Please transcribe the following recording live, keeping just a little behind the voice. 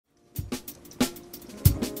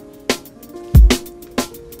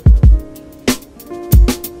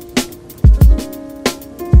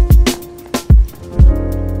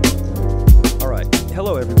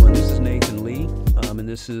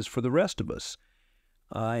is for the rest of us.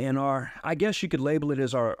 And I guess you could label it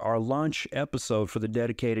as our launch episode for the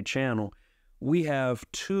dedicated channel. We have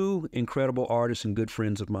two incredible artists and good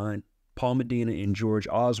friends of mine, Paul Medina and George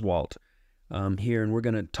Oswalt, here, and we're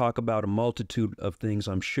going to talk about a multitude of things,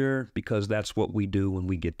 I'm sure, because that's what we do when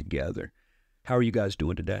we get together. How are you guys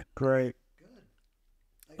doing today? Great. Good.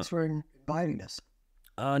 Thanks for inviting us.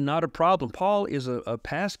 Not a problem. Paul is a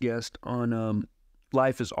past guest on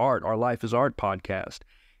Life is Art, our Life is Art podcast,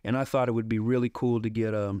 and I thought it would be really cool to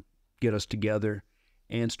get us together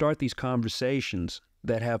and start these conversations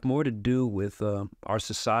that have more to do with our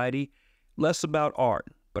society, less about art,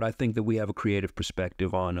 but I think that we have a creative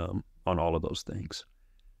perspective on all of those things.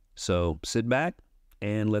 So sit back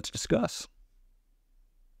and let's discuss.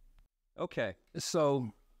 Okay, so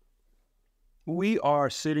we are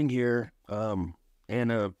sitting here,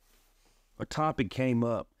 and a topic came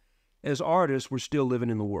up. As artists, we're still living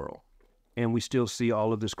in the world, and we still see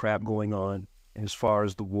all of this crap going on as far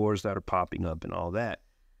as the wars that are popping up and all that.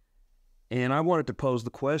 And I wanted to pose the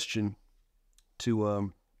question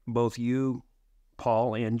to both you,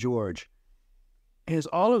 Paul, and George. Has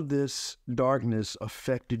all of this darkness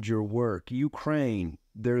affected your work? Ukraine,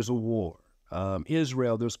 there's a war.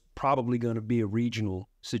 Israel, there's probably going to be a regional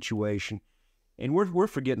situation. And we're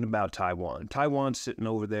forgetting about Taiwan. Taiwan's sitting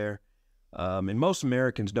over there, and most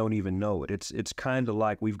Americans don't even know it. It's kind of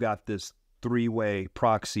like we've got this three-way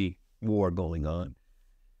proxy war going on.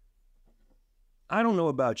 I don't know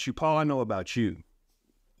about you, Paul. I know about you.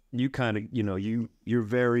 You kind of, you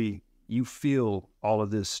feel all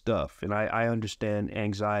of this stuff, and I understand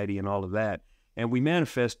anxiety and all of that, and we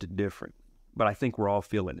manifest it different, but I think we're all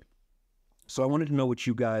feeling it. So I wanted to know what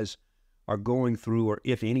you guys are going through, or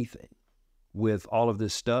if anything, with all of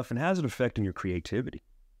this stuff, and how's it affecting your creativity?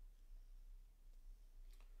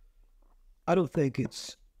 I don't think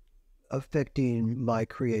it's affecting my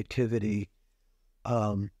creativity.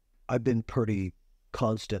 I've been pretty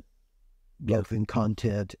constant, both in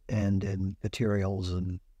content and in materials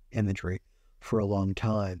and imagery for a long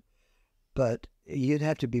time. But you'd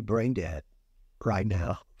have to be brain dead right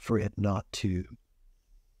now for it not to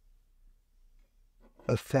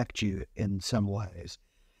affect you in some ways.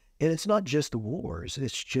 And it's not just the wars,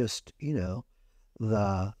 it's just, the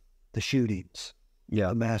shootings,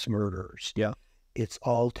 the mass murders. Yeah. It's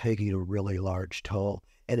all taking a really large toll.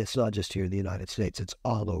 And it's not just here in the United States, it's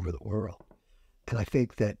all over the world. And I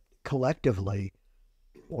think that collectively,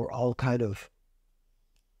 we're all kind of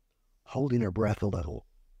holding our breath a little.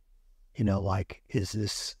 Like, is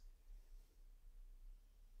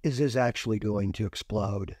this actually going to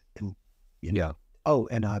explode? And, Yeah. Oh,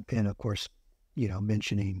 and of course,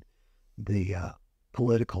 mentioning the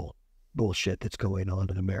political bullshit that's going on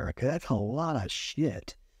in America. That's a lot of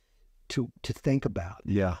shit to think about.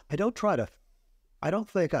 Yeah. I don't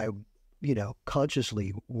think I,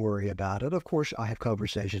 consciously worry about it. Of course, I have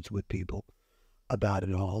conversations with people about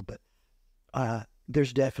it all, but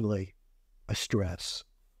there's definitely a stress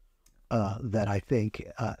that I think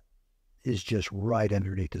is just right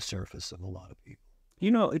underneath the surface of a lot of people.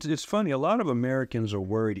 It's funny. A lot of Americans are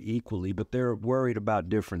worried equally, but they're worried about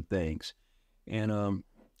different things. And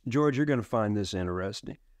George, you're going to find this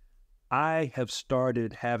interesting. I have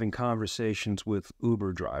started having conversations with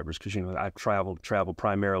Uber drivers because, I travel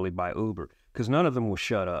primarily by Uber because none of them will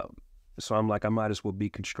shut up. So I'm like, I might as well be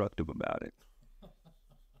constructive about it.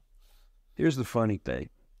 Here's the funny thing.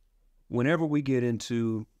 Whenever we get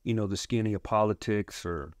into, the skinny of politics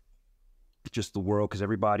or just the world, because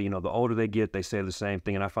everybody, the older they get, they say the same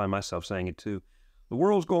thing, and I find myself saying it too. The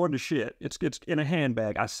world's going to shit. It's in a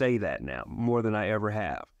handbag. I say that now more than I ever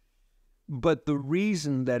have. But the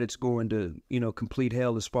reason that it's going to, complete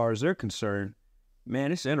hell as far as they're concerned,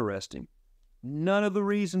 man, it's interesting. None of the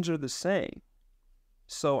reasons are the same.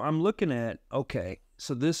 So I'm looking at, okay,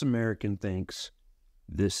 so this American thinks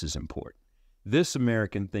this is important. This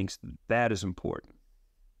American thinks that is important.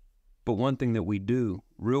 But one thing that we do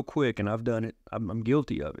real quick, and I've done it, I'm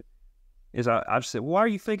guilty of it, is I've said, why are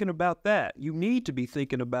you thinking about that? You need to be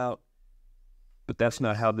thinking about, but that's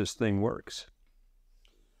not how this thing works.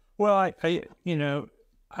 Well,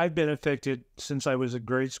 I've been affected since I was at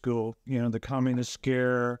grade school, the communist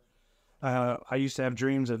scare. I used to have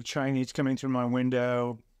dreams of Chinese coming through my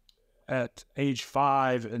window at age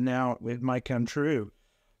 5, and now it might come true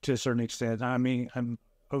to a certain extent. I mean, I'm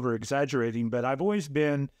over-exaggerating, but I've always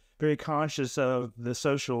been very conscious of the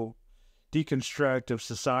social deconstruct of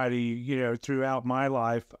society, throughout my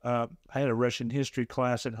life. I had a Russian history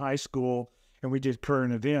class in high school, and we did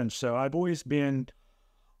current events. So I've always been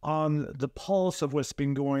on the pulse of what's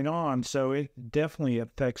been going on. So it definitely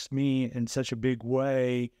affects me in such a big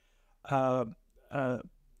way.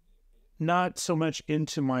 not so much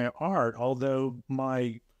into my art, although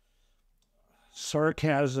my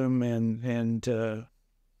sarcasm and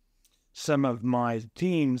some of my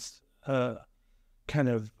themes kind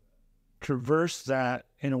of traverse that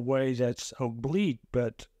in a way that's oblique,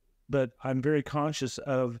 but I'm very conscious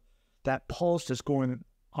of that pulse that's going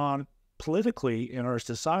on politically in our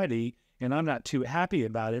society, and I'm not too happy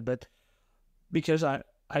about it. But because I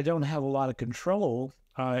don't have a lot of control,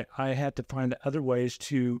 I had to find other ways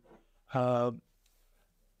to,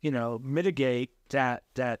 mitigate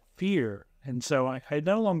that fear. And so I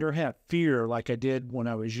no longer have fear like I did when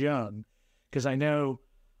I was young, because I know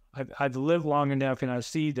I've lived long enough, and I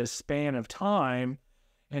see the span of time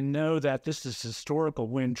and know that this is historical.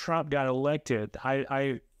 When Trump got elected,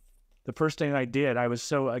 the first thing I did, I was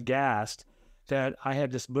so aghast that I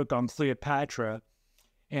had this book on Cleopatra,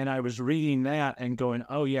 and I was reading that and going,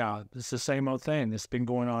 oh yeah, it's the same old thing that's been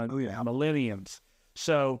going on millenniums.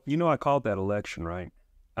 So, I called that election, right?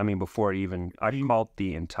 I mean, before it even, I called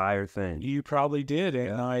the entire thing. You probably did,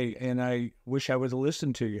 and I wish I would have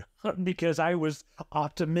listened to you because I was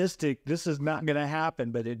optimistic. This is not going to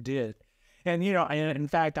happen, but it did. And in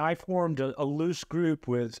fact, I formed a loose group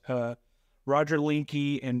with Roger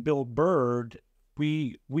Linke and Bill Byrd.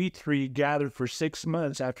 We three gathered for 6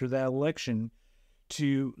 months after that election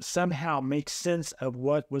to somehow make sense of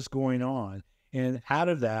what was going on. And out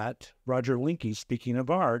of that, Roger Linke, speaking of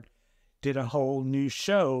art, did a whole new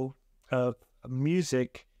show of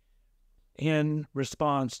music in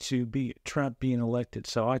response to Trump being elected.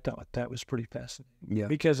 So I thought that was pretty fascinating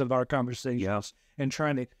because of our conversations and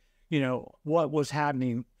trying to, what was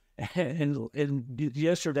happening. And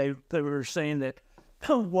yesterday they were saying that,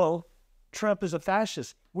 well, Trump is a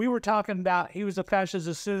fascist. We were talking about he was a fascist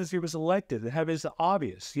as soon as he was elected. It was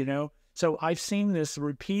obvious, So I've seen this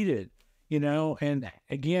repeated, and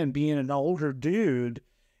again, being an older dude,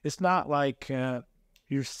 it's not like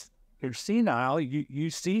you're senile. You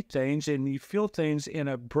see things and you feel things in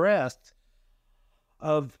a breath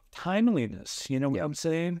of timeliness. You know what I'm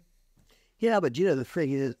saying? Yeah, but the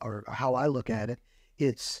thing is, or how I look at it,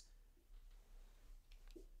 it's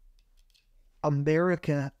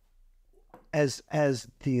America as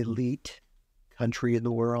the elite country in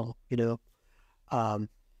the world.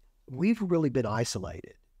 We've really been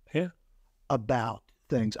isolated. About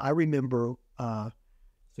things. I remember. At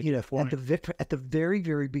the very,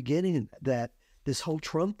 very beginning, that this whole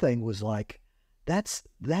Trump thing was like, that's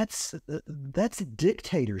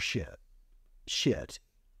dictatorship shit.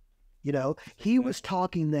 He was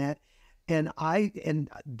talking that, and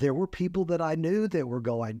there were people that I knew that were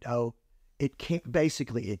going, oh, it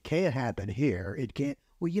can't happen here. It can't.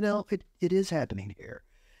 Well, it is happening here.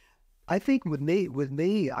 I think with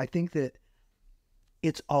me, I think that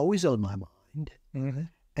it's always on my mind,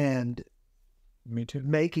 and me too.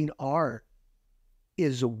 Making art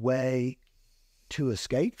is a way to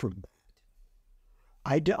escape from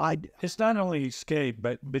that. It's not only escape,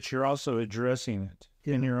 but you're also addressing it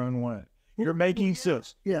in your own way. You're making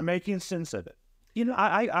sense. You're making sense of it.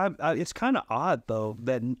 It's kind of odd though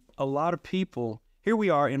that a lot of people here we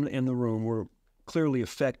are in the room. We're clearly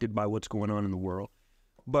affected by what's going on in the world,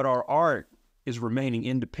 but our art is remaining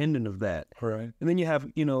independent of that. Right. And then you have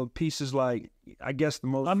pieces like, I guess the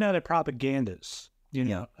most. I'm not a propagandist.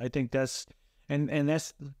 I think that's and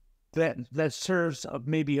that's that serves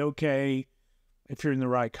maybe okay if you're in the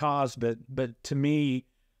right cause, but to me,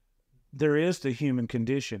 there is the human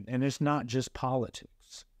condition, and it's not just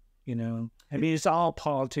politics. I mean, it's all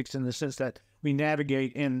politics in the sense that we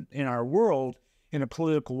navigate in our world in a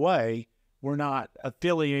political way. We're not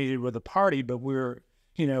affiliated with a party, but we're,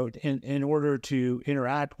 in order to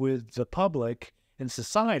interact with the public and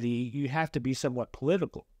society, you have to be somewhat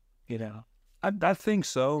political, I think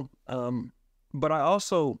so. But I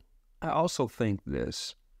also think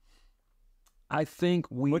this. I think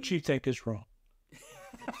what you think is wrong.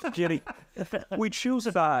 Kidding. We choose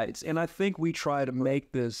sides, and I think we try to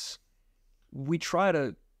make this. We try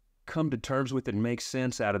to come to terms with it and make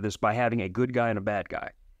sense out of this by having a good guy and a bad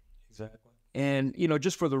guy. Exactly. And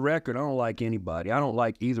just for the record, I don't like anybody. I don't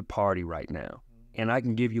like either party right now, and I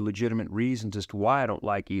can give you legitimate reasons as to why I don't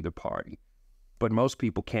like either party. But most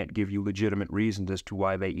people can't give you legitimate reasons as to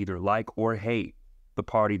why they either like or hate the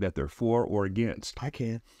party that they're for or against. I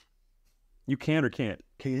can. You can or can't?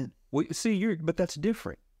 Can. Well, see, but that's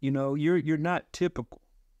different. You're not typical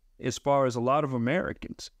as far as a lot of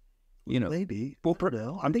Americans. Maybe. Well,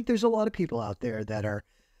 no. I think there's a lot of people out there that are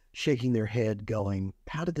shaking their head, going,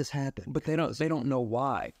 "How did this happen?" But they don't know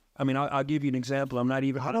why. I mean, I'll give you an example. I'm not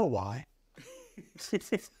even. I know why.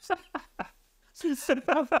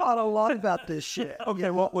 I've thought a lot about this shit. Okay,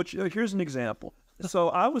 well, here's an example. So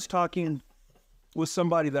I was talking with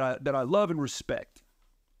somebody that I love and respect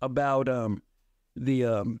about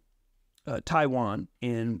Taiwan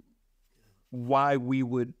and why we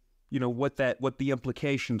would, what the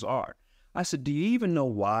implications are. I said, do you even know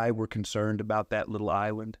why we're concerned about that little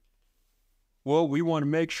island? Well, we want to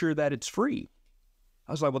make sure that it's free.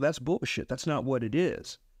 I was like, well, that's bullshit. That's not what it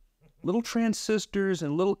is. Little transistors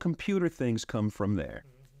and little computer things come from there.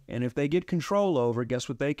 And if they get control over, guess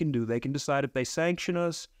what they can do? They can decide if they sanction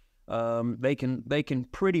us, they can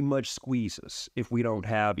pretty much squeeze us if we don't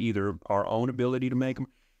have either our own ability to make them.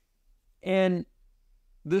 And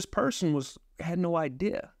this person had no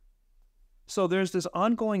idea. So there's this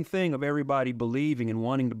ongoing thing of everybody believing and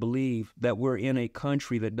wanting to believe that we're in a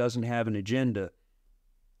country that doesn't have an agenda,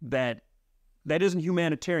 that isn't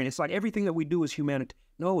humanitarian. It's like everything that we do is humanitarian.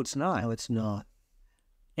 No, it's not. No, it's not.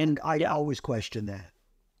 And I always question that.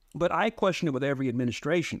 But I question it with every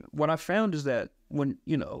administration. What I found is that when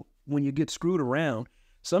you get screwed around,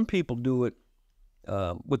 some people do it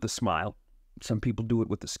with a smile. Some people do it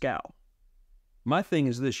with a scowl. My thing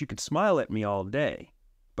is this: you can smile at me all day,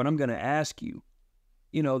 but I'm going to ask you,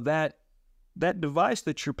 that device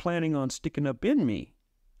that you're planning on sticking up in me,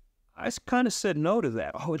 I kind of said no to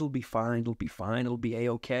that. Oh, it'll be fine. It'll be fine. It'll be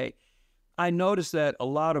A-okay. I noticed that a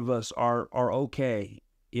lot of us are okay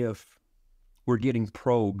if we're getting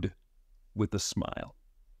probed with a smile.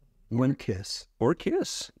 Or kiss. Or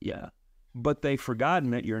kiss, yeah. But they've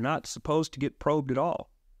forgotten that you're not supposed to get probed at all.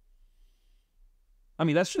 I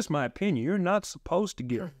mean, that's just my opinion. You're not supposed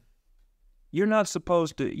to,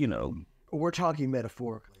 We're talking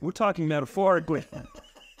metaphorically. We're talking metaphorically.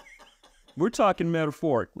 We're talking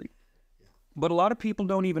metaphorically. But a lot of people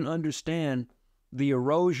don't even understand the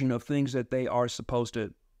erosion of things that they are supposed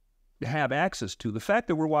to have access to. The fact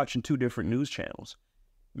that we're watching two different news channels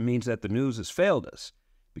means that the news has failed us,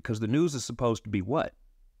 because the news is supposed to be what?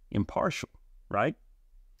 Impartial, right?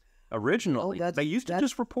 Originally, they used to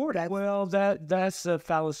just report it. Well, that's a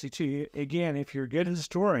fallacy too. Again, if you're a good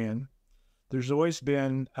historian, there's always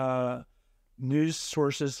been news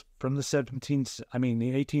sources from the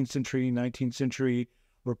 18th century, 19th century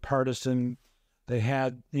were partisan. They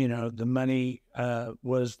had, the money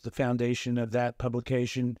was the foundation of that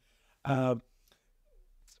publication. Our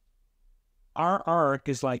arc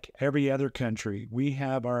is like every other country. We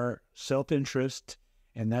have our self-interest,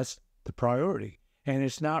 and that's the priority. And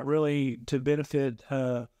it's not really to benefit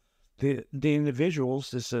the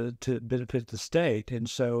individuals, it's to benefit the state. And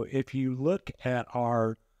so if you look at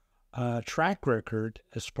our track record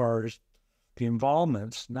as far as the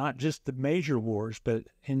involvements, not just the major wars, but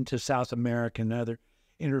into South America and other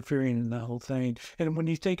interfering in the whole thing. And when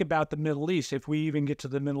you think about the Middle East, if we even get to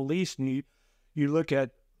the Middle East and you look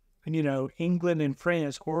at, England and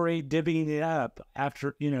France already divvying it up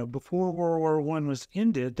after, before World War I was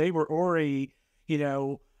ended, they were already,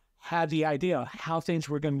 had the idea of how things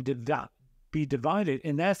were going to be divided.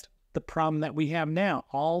 And that's the problem that we have now.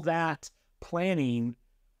 All that planning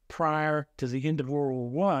prior to the end of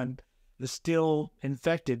World War I is still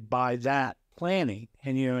infected by that planning.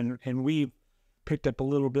 And, and we've picked up a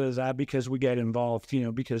little bit of that because we got involved,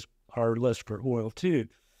 because our lust for oil too.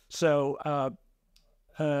 So,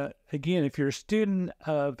 again, if you're a student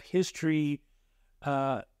of history,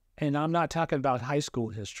 and I'm not talking about high school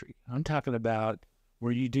history, I'm talking about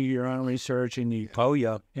where you do your own research and you,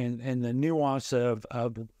 and the nuance of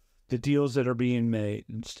the deals that are being made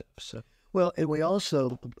and stuff. So, well, and we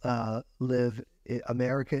also live.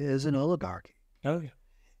 America is an oligarchy. Oh yeah,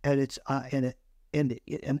 and it's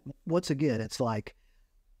and once again, it's like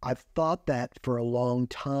I've thought that for a long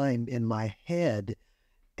time in my head,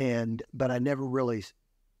 but I never really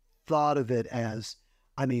thought of it as,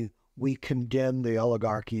 we condemn the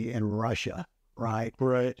oligarchy in Russia, right?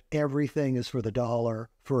 Right. Everything is for the dollar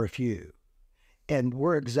for a few, and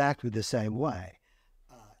we're exactly the same way.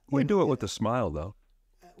 We do it with a smile, though.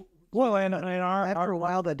 Well, and after a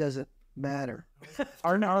while, that doesn't matter.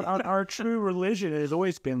 Our true religion has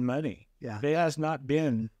always been money. Yeah, it has not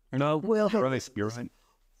been. No, well, you're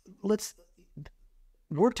right.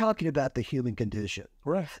 We're talking about the human condition.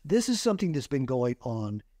 Right. This is something that's been going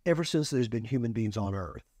on ever since there's been human beings on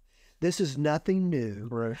Earth. This is nothing new.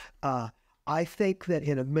 Right. I think that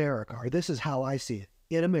in America, or this is how I see it,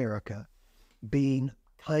 in America, being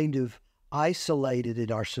kind of isolated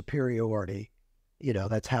in our superiority,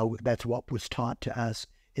 that's what was taught to us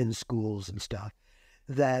in schools and stuff,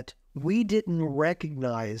 that we didn't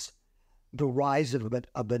recognize the rise of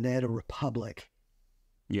a banana republic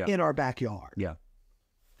in our backyard. Yeah.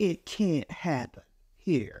 It can't happen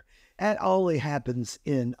here. That only happens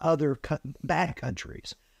in other bad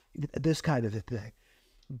countries, this kind of a thing.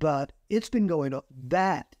 but it's been going on.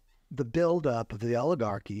 The buildup of the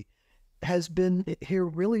oligarchy has been here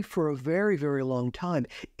really for a very, very long time.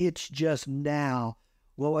 It's just now,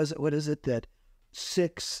 what is it that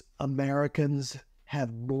 6 Americans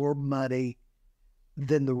have more money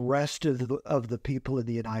than the rest of the people in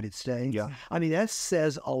the United States? Yeah. I mean, that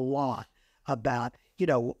says a lot about,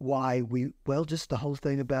 why just the whole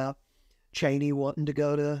thing about Cheney wanting to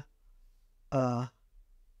go to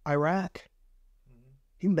Iraq.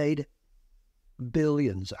 He made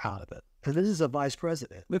billions out of it. And this is a vice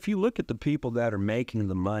president. If you look at the people that are making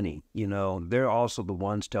the money, they're also the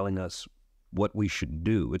ones telling us what we should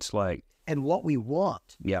do. It's like... And what we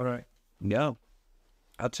want. Yeah. Right. Yeah.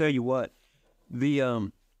 I'll tell you what, I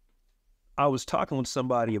was talking with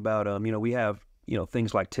somebody about, we have,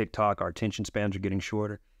 things like TikTok, our attention spans are getting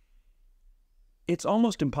shorter. It's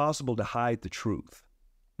almost impossible to hide the truth.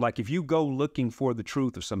 Like if you go looking for the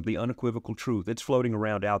truth of something, the unequivocal truth, it's floating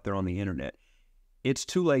around out there on the internet. It's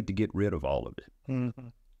too late to get rid of all of it. Mm-hmm.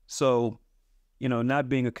 So, not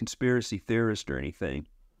being a conspiracy theorist or anything,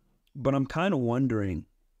 but I'm kind of wondering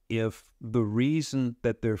if the reason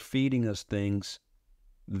that they're feeding us things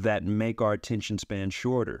that make our attention span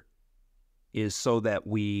shorter is so that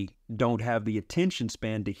we don't have the attention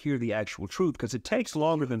span to hear the actual truth, because it takes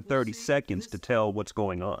longer than 30 seconds to tell what's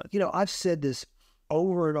going on. I've said this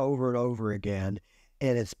over and over and over again,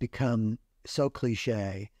 and it's become so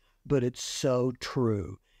cliche, but it's so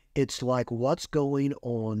true. It's like what's going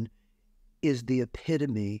on is the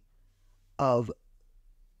epitome of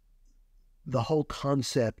the whole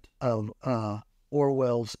concept of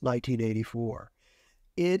Orwell's 1984.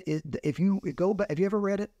 It is, if you go back, have you ever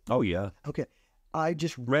read it? Oh, yeah. Okay. I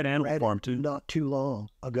just read Animal Farm, too. Not too long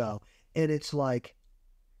ago. And it's like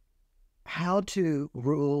how to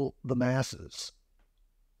rule the masses.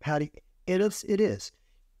 It is.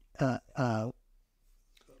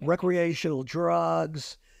 Recreational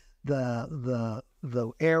drugs, the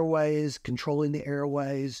airways, controlling the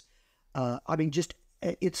airways.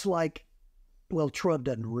 It's like, well, Trump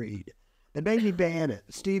doesn't read. And maybe Bannon,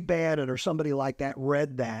 Steve Bannon or somebody like that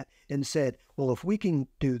read that and said, well, if we can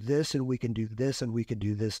do this and we can do this and we can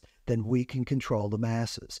do this, then we can control the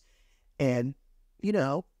masses. And,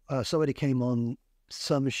 somebody came on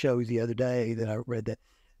some show the other day that I read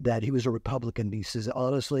that he was a Republican. He says,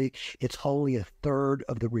 honestly, it's only a third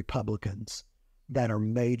of the Republicans that are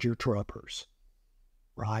major Trumpers,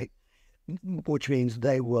 right? Which means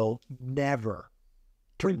they will never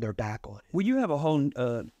turn their back on it. Well, you have a whole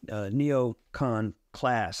neocon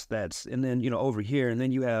class and then, over here, and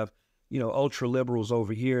then you have, ultra liberals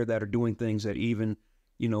over here that are doing things that even,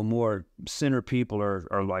 more center people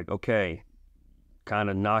are like, okay,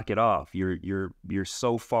 kind of knock it off. You're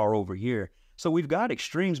so far over here. So we've got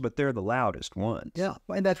extremes, but they're the loudest ones. Yeah,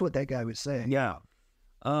 and that's what that guy was saying. Yeah.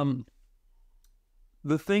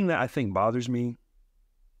 The thing that I think bothers me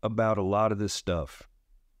about a lot of this stuff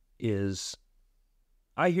is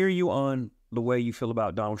I hear you on the way you feel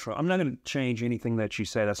about Donald Trump. I'm not going to change anything that you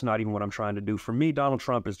say. That's not even what I'm trying to do. For me, Donald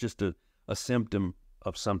Trump is just a symptom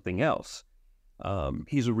of something else.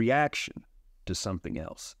 He's a reaction to something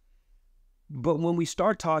else. But when we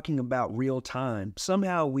start talking about real time,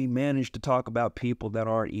 somehow we manage to talk about people that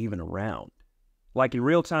aren't even around. Like in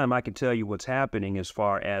real time, I can tell you what's happening as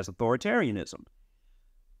far as authoritarianism.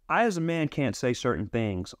 I, as a man, can't say certain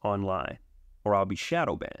things online or I'll be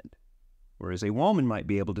shadow banned. Whereas a woman might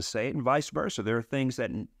be able to say it and vice versa. There are things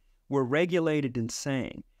that we're regulated in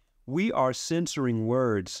saying. We are censoring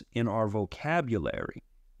words in our vocabulary,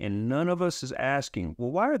 and none of us is asking,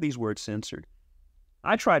 well, why are these words censored?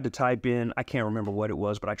 I tried to type in, I can't remember what it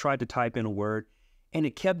was, but I tried to type in a word, and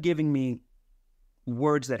it kept giving me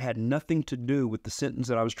words that had nothing to do with the sentence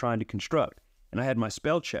that I was trying to construct, and I had my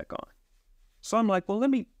spell check on. So I'm like, well, let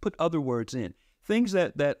me put other words in. Things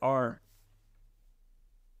that are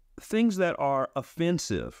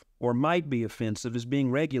offensive or might be offensive is being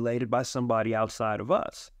regulated by somebody outside of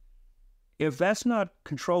us. If that's not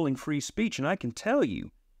controlling free speech, and I can tell you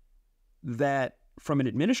that from an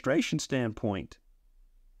administration standpoint,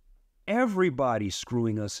 everybody's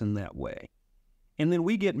screwing us in that way. And then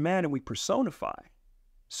we get mad and we personify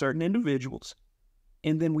certain individuals,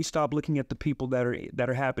 and then we stop looking at the people that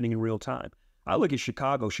are happening in real time. I look at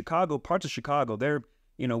Chicago, parts of Chicago,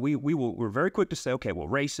 we're very quick to say, okay, well,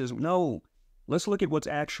 racism. No, let's look at what's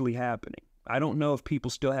actually happening. I don't know if people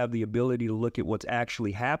still have the ability to look at what's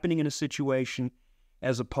actually happening in a situation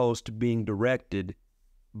as opposed to being directed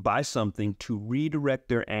by something to redirect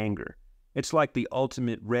their anger. It's like the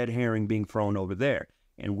ultimate red herring being thrown over there,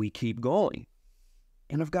 and we keep going.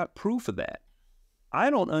 And I've got proof of that. I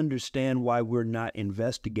don't understand why we're not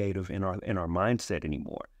investigative in our mindset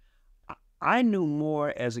anymore. I knew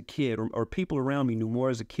more as a kid, or people around me knew more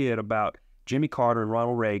as a kid about Jimmy Carter and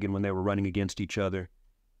Ronald Reagan when they were running against each other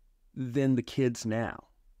than the kids now.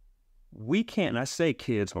 We can't, and I say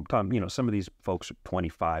kids, I'm talking, some of these folks are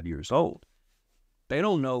 25 years old. They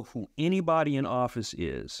don't know who anybody in office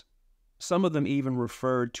is. Some of them even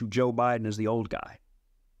referred to Joe Biden as the old guy.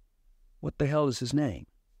 What the hell is his name?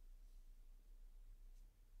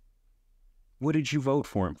 What did you vote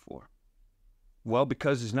for him for? Well,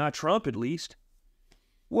 because he's not Trump, at least.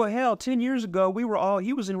 Well, hell, 10 years ago,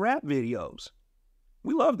 he was in rap videos.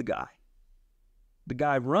 We love the guy. The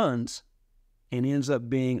guy runs and ends up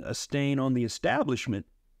being a stain on the establishment.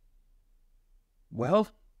 Well,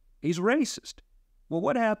 he's racist. Well,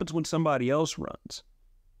 what happens when somebody else runs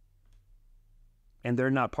and they're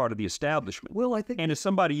not part of the establishment? Well, I think, and it's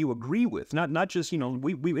somebody you agree with, not just,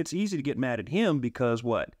 it's easy to get mad at him because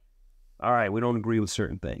what? All right, we don't agree with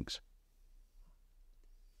certain things.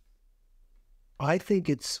 I think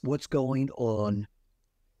it's what's going on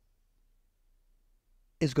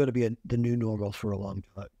is going to be the new normal for a long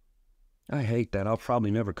time. I hate that. I'll probably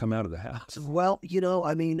never come out of the house. Well,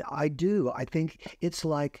 I do. I think it's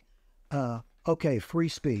like, okay, free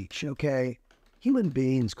speech, okay? Human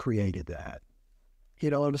beings created that. You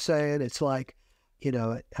know what I'm saying? It's like,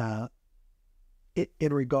 in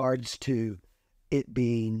regards to it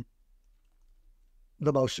being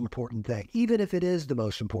the most important thing, even if it is the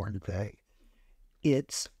most important thing,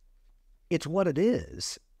 it's what it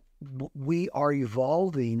is. We are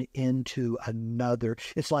evolving into another.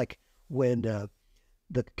 It's like when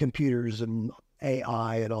the computers and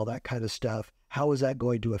AI and all that kind of stuff. How is that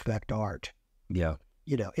going to affect art? Yeah,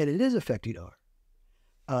 and it is affecting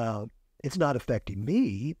art. It's not affecting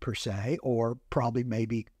me per se, or probably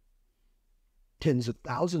maybe tens of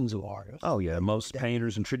thousands of artists. Oh yeah, most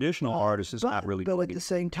painters and traditional artists is not really. But at the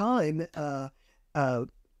same time,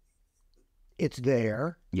 it's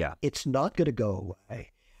there. Yeah, it's not going to go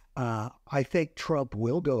away. I think Trump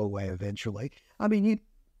will go away eventually. I mean, you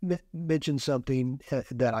mentioned something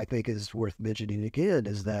that I think is worth mentioning again,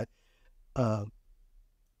 is that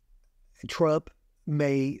Trump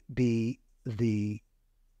may be the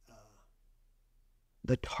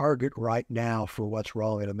target right now for what's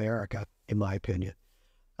wrong in America, in my opinion.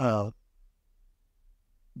 But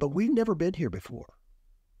we've never been here before.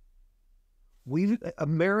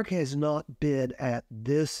 America has not been at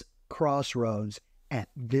this crossroads at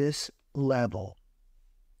this level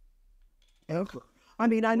ever. I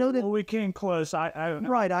mean, I know that we came close. I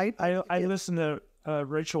listened to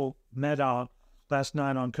Rachel Maddow last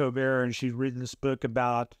night on Colbert, and she's reading this book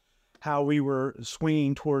about how we were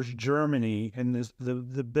swinging towards Germany, and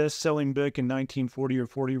the best-selling book in 1940 or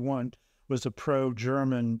 41 was a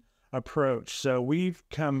pro-German approach. So we've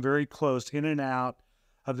come very close in and out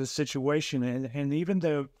of the situation, and even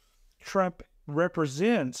though Trump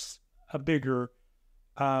represents a bigger,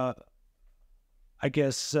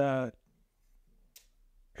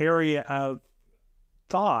 area of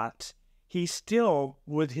thought, he still,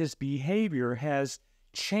 with his behavior, has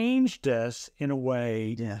changed us in a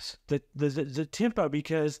way. Yes. The tempo,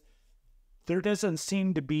 because there doesn't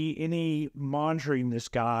seem to be any monitoring this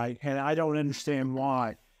guy, and I don't understand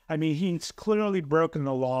why. I mean, he's clearly broken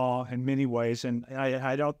the law in many ways, and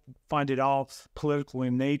I don't find it all political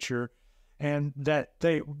in nature, and that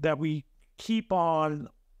we keep on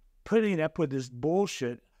putting up with this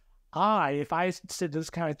bullshit. If I said this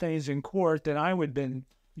kind of things in court, then I would have been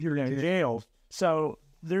in jail. So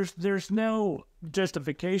there's no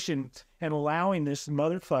justification in allowing this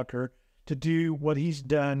motherfucker to do what he's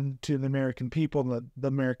done to the American people and the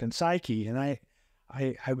American psyche, and I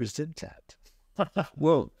resent that.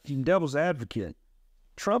 Well, devil's advocate,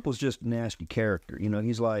 Trump was just a nasty character.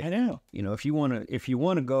 He's like, I know. If you want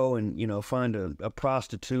to go and find a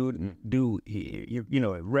prostitute and do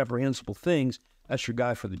reprehensible things, that's your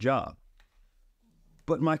guy for the job.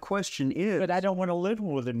 But my question is, but I don't want to live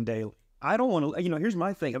with him daily. I don't want to. Here's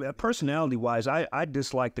my thing. I mean, personality-wise, I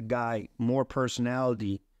dislike the guy more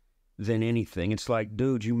personality than anything. It's like,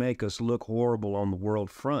 dude, you make us look horrible on the world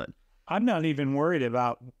front. I'm not even worried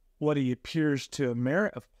about what he appears to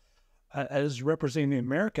America as representing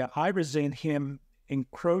America. I resent him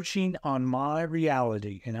encroaching on my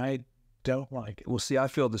reality, and I don't like it. Well, see, I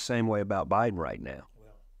feel the same way about Biden right now.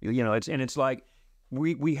 Well, it's like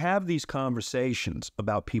we have these conversations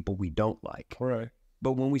about people we don't like. Right.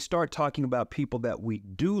 But when we start talking about people that we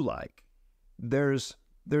do like, there's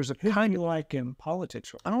a Who kind do of you like in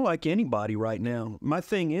politics. I don't like anybody right now. My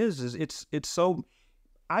thing is it's so.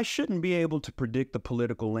 I shouldn't be able to predict the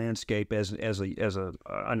political landscape as an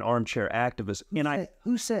armchair activist. And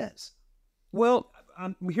who says? Well,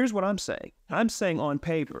 here's what I'm saying. I'm saying on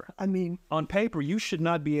paper. I mean, on paper, you should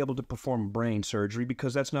not be able to perform brain surgery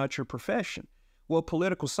because that's not your profession. Well,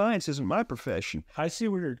 political science isn't my profession. I see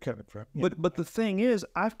where you're coming from. Yeah. But the thing is,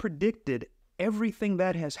 I've predicted everything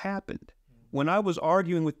that has happened. When I was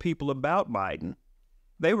arguing with people about Biden,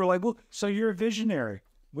 they were like, well, so you're a visionary.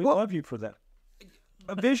 We love you for that.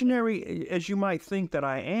 A visionary, as you might think that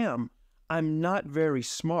I am, I'm not very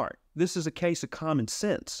smart. This is a case of common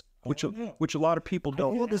sense, which a lot of people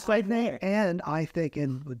don't. Well, this right there, and I think,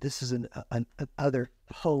 and this is an other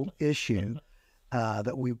whole issue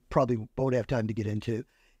that we probably won't have time to get into,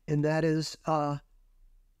 and that is,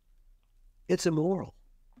 it's immoral.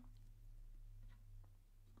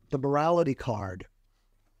 The morality card,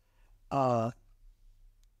 no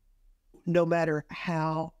matter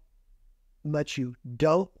how much you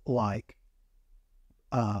don't like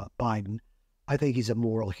Biden, I think he's a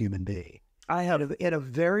moral human being. I have in a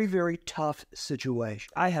very, very tough situation.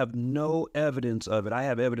 I have no evidence of it. I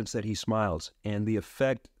have evidence that he smiles, and the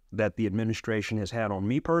effect that the administration has had on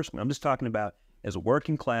me personally, I'm just talking about as a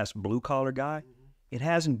working class blue collar guy, it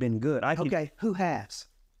hasn't been good. Okay, who has?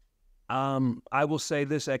 I will say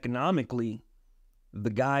this economically, the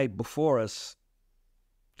guy before us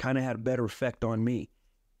kind of had a better effect on me,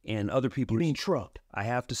 and other people. You mean Trump? I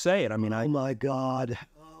have to say it. I mean, oh my God.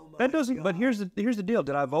 That doesn't. But here's the deal.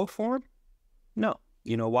 Did I vote for him? No.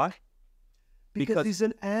 You know why? Because he's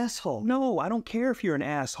an asshole. No, I don't care if you're an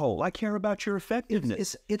asshole. I care about your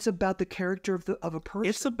effectiveness. It's about the character of a person.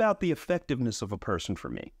 It's about the effectiveness of a person for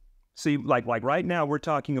me. See, like right now, we're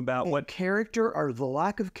talking about what character or the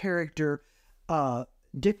lack of character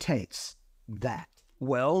dictates that.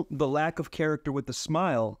 Well, the lack of character with the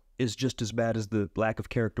smile is just as bad as the lack of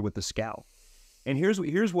character with the scowl. And here's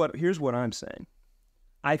what I'm saying.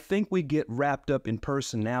 I think we get wrapped up in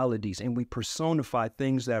personalities and we personify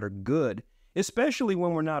things that are good, especially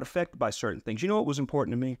when we're not affected by certain things. You know what was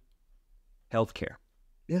important to me? Healthcare.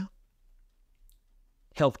 Yeah.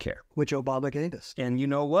 Healthcare. Which Obama gave us. And you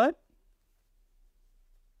know what?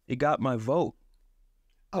 It got my vote.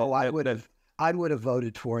 Oh, I would have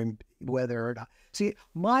voted for him whether or not. See,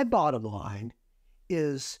 my bottom line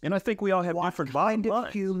is, and I think we all have different kind bottom of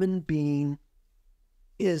lines. Human being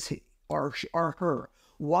is he or her?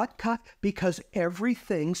 What kind? Because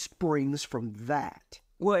everything springs from that.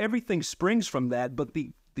 Well, everything springs from that, but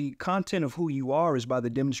the content of who you are is by the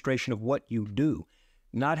demonstration of what you do,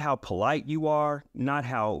 not how polite you are, not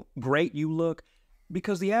how great you look.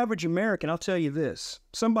 Because the average American, I'll tell you this,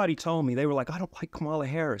 somebody told me, they were like, I don't like Kamala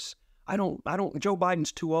Harris. Joe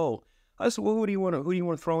Biden's too old. I said, well, who do you want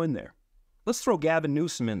to throw in there? Let's throw Gavin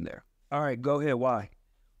Newsom in there. All right, go ahead. Why?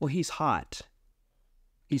 Well, he's hot.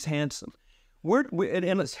 He's handsome.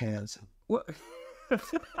 He's handsome. Well,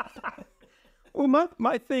 well,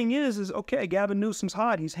 my thing is okay, Gavin Newsom's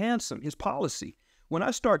hot. He's handsome. His policy. When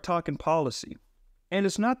I start talking policy, and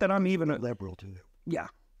it's not that I'm even a liberal too. Yeah.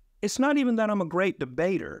 It's not even that I'm a great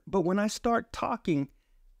debater, but when I start talking,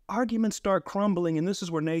 arguments start crumbling, and this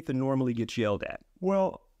is where Nathan normally gets yelled at.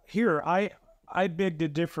 Well, here, I beg to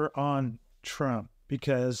differ on Trump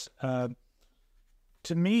because to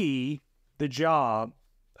me, the job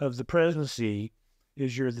of the presidency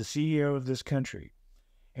is you're the CEO of this country.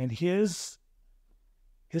 And his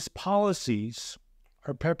policies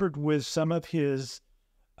are peppered with some of his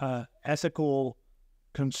ethical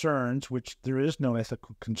concerns, which there is no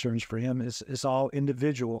ethical concerns for him. It's all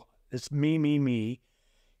individual. It's me.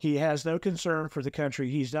 He has no concern for the country.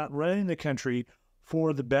 He's not running the country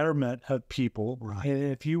for the betterment of people. Right.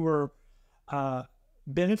 And if you were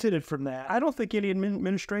benefited from that, I don't think any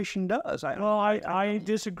administration does. I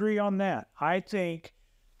disagree on that. I think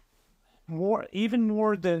even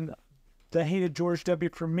more than the hated George W.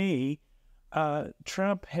 for me,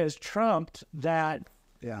 Trump has trumped that.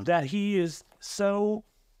 Yeah. That he is so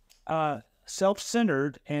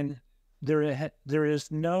self-centered, and there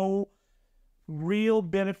is no real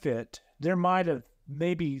benefit. There might have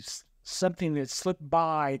maybe something that slipped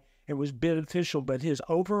by and was beneficial, but his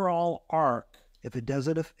overall arc. If it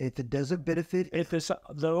doesn't benefit,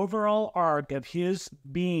 The overall arc of his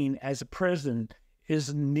being as a president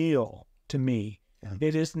is nil to me. Yeah.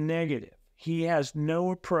 It is negative. He has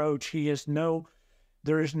no approach.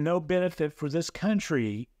 There is no benefit for this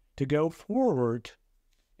country to go forward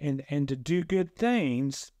and to do good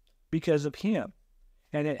things because of him.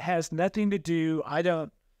 And it has nothing to do,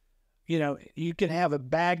 you can have a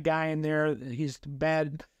bad guy in there, he's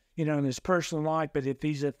bad, in his personal life, but if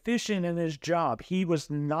he's efficient in his job, he was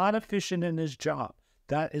not efficient in his job.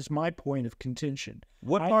 That is my point of contention.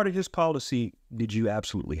 What part of his policy did you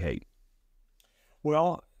absolutely hate?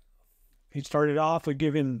 Well, he started off with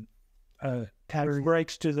giving tax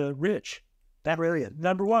breaks to the rich. That's Brilliant.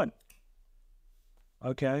 number one.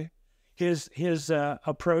 Okay. His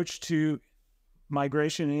approach to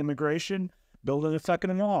migration and immigration, building a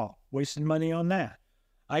fucking wall, wasting money on that.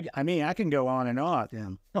 I mean, I can go on and on.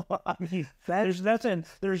 Yeah. I mean,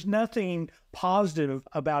 there's nothing positive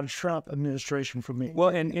about a Trump administration for me. Well,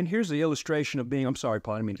 and here's the illustration of being, I'm sorry,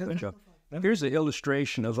 Paul, I didn't mean to cut you off. Here's the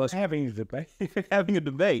illustration of us Having a debate. having a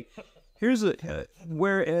debate. Here's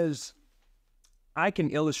whereas I can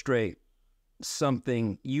illustrate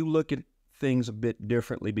something, you look at things a bit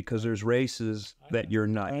differently because there's races that you're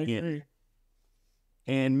not in. Agree.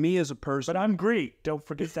 And me as a person, But I'm Greek. Don't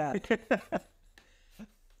forget that.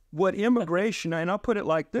 what immigration, and I'll put it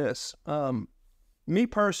like this, me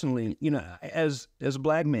personally, as a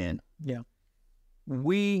black man, Yeah.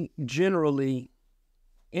 we generally,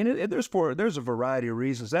 and there's a variety of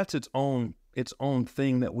reasons. That's its own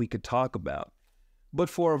thing that we could talk about. But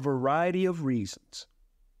for a variety of reasons,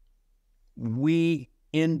 we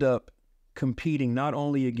end up competing not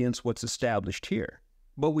only against what's established here,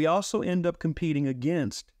 but we also end up competing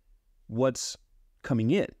against what's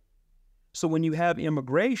coming in. So when you have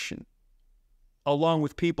immigration, along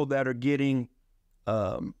with people that are getting,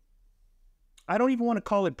 I don't even want to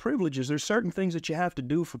call it privileges. There's certain things that you have to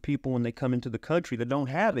do for people when they come into the country that don't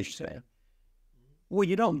have anything. Well,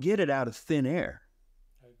 you don't get it out of thin air.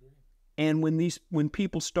 I agree. And when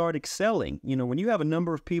people start excelling, when you have a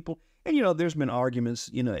number of people, and there's been arguments,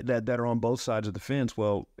 that are on both sides of the fence.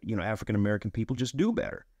 Well, African American people just do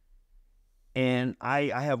better. And I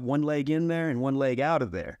have one leg in there and one leg out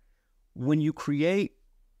of there. When you create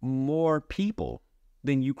more people,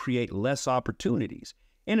 then you create less opportunities.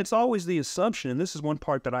 And it's always the assumption, and this is one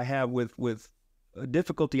part that I have with a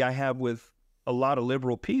difficulty I have with a lot of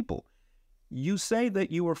liberal people. You say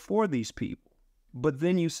that you are for these people, but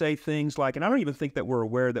then you say things like, and I don't even think that we're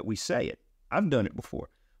aware that we say it. I've done it before.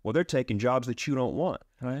 Well, they're taking jobs that you don't want.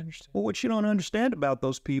 I understand. Well, what you don't understand about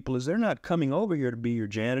those people is they're not coming over here to be your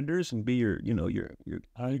janitors and be your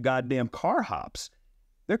goddamn car hops.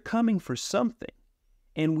 They're coming for something.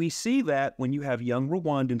 And we see that when you have young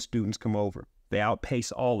Rwandan students come over. They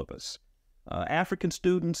outpace all of us. African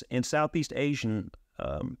students and Southeast Asian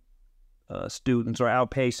students are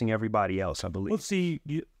outpacing everybody else, I believe. Well, see,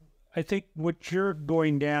 I think what you're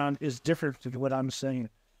going down is different than what I'm saying.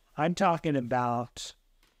 I'm talking about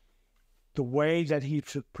the way that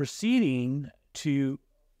he's proceeding to,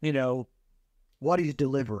 What he's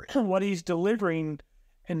delivering. what he's delivering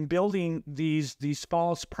and building these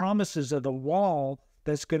false promises of the wall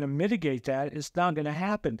that's going to mitigate that. It's not going to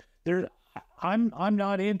happen. I'm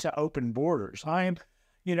not into open borders. I'm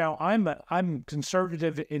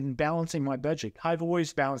conservative in balancing my budget. I've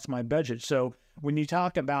always balanced my budget. So when you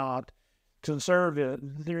talk about conservative,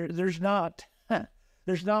 there's not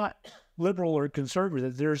liberal or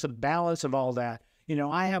conservative. There's a balance of all that.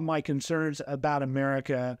 I have my concerns about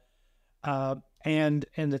America and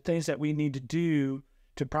the things that we need to do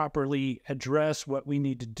to properly address what we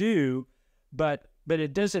need to do, but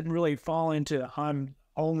it doesn't really fall into I'm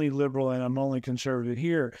only liberal and I'm only conservative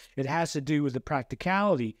here. It has to do with the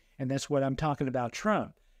practicality, and that's what I'm talking about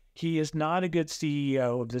Trump. He is not a good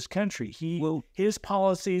CEO of this country. His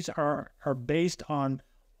policies are based on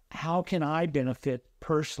how can I benefit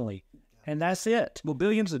personally, and that's it. Well,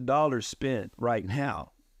 billions of dollars spent right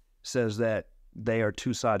now says that they are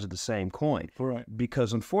two sides of the same coin. Right.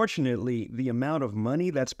 Because unfortunately, the amount of money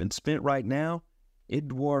that's been spent right now, it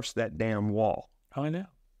dwarfs that damn wall. I know.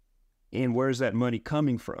 And where's that money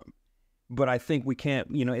coming from? But I think we can't,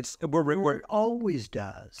 It always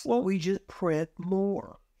does. Well, we just print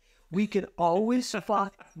more. We can always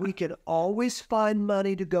find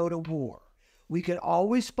money to go to war. We can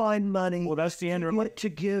always find money Well, that's the end. to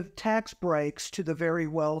give tax breaks to the very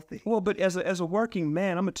wealthy. Well, but as a working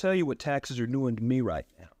man, I'm going to tell you what taxes are doing to me right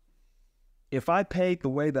now. If I paid the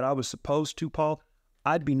way that I was supposed to, Paul,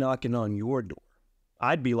 I'd be knocking on your door.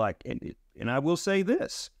 I'd be like, and I will say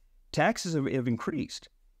this, taxes have increased.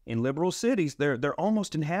 In liberal cities, they're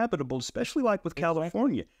almost inhabitable, especially like with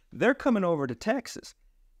California. They're coming over to Texas.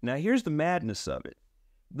 Now, here's the madness of it.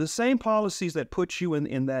 The same policies that put you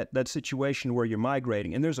in that situation where you're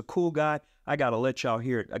migrating, and there's a cool guy, I got to let y'all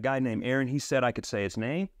hear it, a guy named Aaron, he said I could say his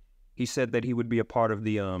name. He said that he would be a part of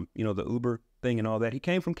the, the Uber thing and all that. He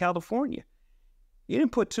came from California. He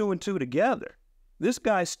didn't put two and two together. This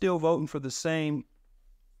guy's still voting for the same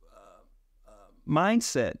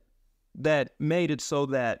mindset that made it so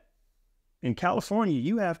that in California,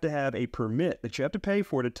 you have to have a permit that you have to pay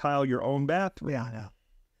for to tile your own bathroom. Yeah, I know.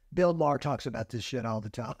 Bill Maher talks about this shit all the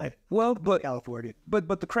time. Well, but California.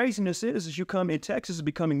 But the craziness is you come in, Texas is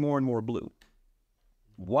becoming more and more blue.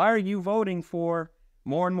 Why are you voting for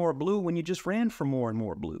more and more blue when you just ran for more and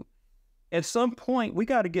more blue? At some point, we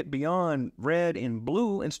got to get beyond red and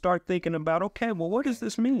blue and start thinking about, okay, well, what does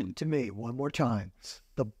this mean? To me, one more time,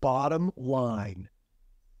 the bottom line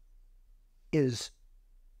is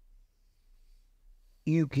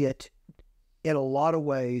you get, in a lot of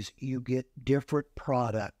ways, you get different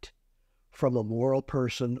product from a moral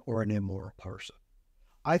person or an immoral person.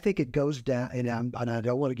 I think it goes down, and I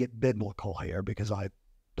don't want to get biblical here because I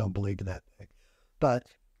don't believe in that thing, but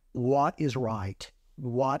what is right?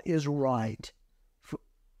 What is right?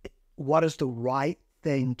 What is the right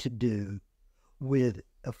thing to do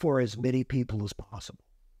for as many people as possible?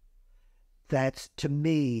 That's, to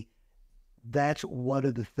me, that's one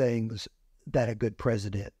of the things that a good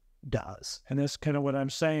president does. And that's kind of what I'm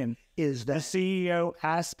saying. Is that the CEO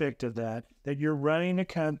aspect of that you're running a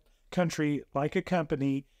country like a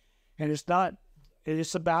company, and it's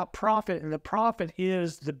about profit, and the profit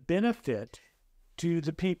is the benefit to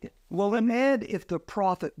the people. Well, and if the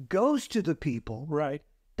profit goes to the people, right,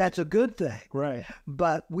 that's a good thing. Right.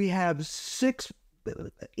 But we have 6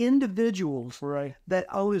 individuals right. that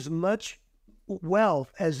own as much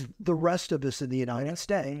wealth as the rest of us in the United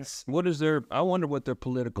States. What is I wonder what their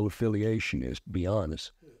political affiliation is, to be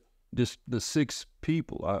honest. Just the 6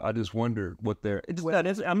 people. I just wonder what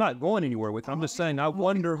I'm not going anywhere with it. I'm just saying, I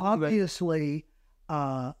wonder who obviously,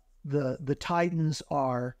 the Titans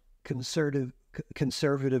are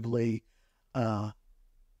conservatively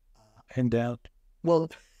endowed. Well,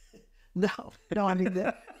 no. I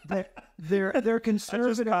mean they're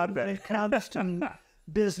conservative when it comes to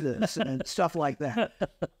business and stuff like that.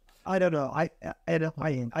 I don't know. I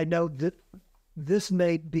know that this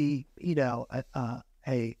may be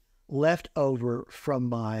a leftover from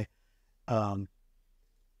my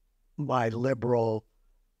my liberal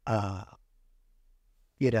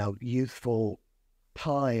youthful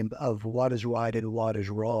time of what is right and what is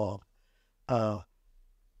wrong. But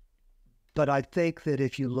I think that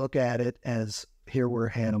if you look at it as here we're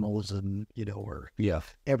animals and, we're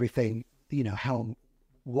everything,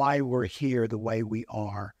 why we're here the way we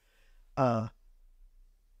are. To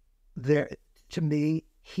me,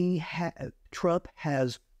 Trump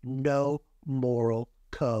has no moral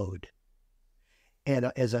code. And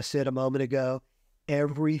as I said a moment ago,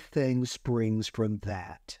 everything springs from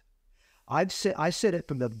that. I said it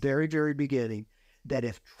from the very, very beginning that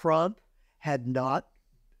if Trump had not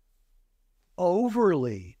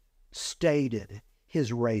overly stated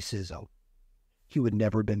his racism, he would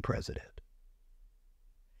never have been president.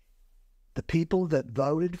 The people that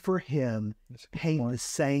voted for him hate the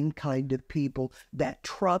same kind of people that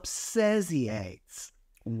Trump says he hates.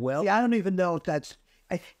 Well, see, I don't even know if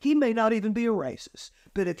he may not even be a racist,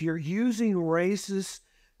 but if you're using racist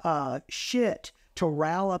shit to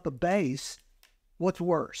rile up a base, what's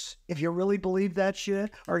worse? If you really believe that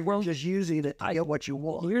shit, or you're just using it to get what you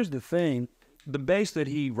want? Here's the thing. The base that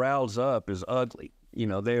he riles up is ugly.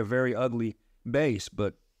 They're a very ugly base,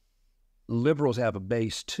 but liberals have a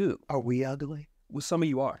base too. Are we ugly? Well, some of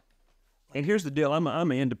you are. And here's the deal. I'm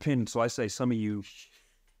an independent, so I say some of you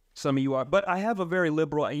are. But I have a very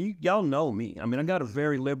liberal. Y'all know me. I mean, I got a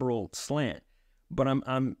very liberal slant. But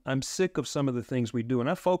I'm sick of some of the things we do, and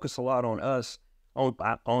I focus a lot on us,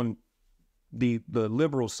 on the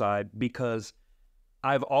liberal side, because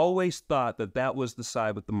I've always thought that was the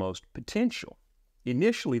side with the most potential.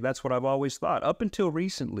 Initially, that's what I've always thought, up until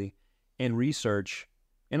recently in research.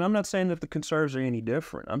 And I'm not saying that the conservatives are any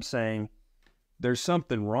different. I'm saying there's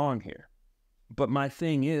something wrong here. But my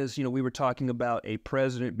thing is, we were talking about a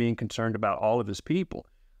president being concerned about all of his people.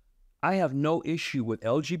 I have no issue with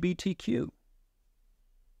LGBTQ,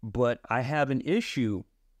 but I have an issue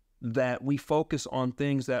that we focus on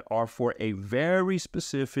things that are for a very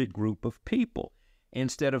specific group of people,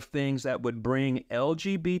 instead of things that would bring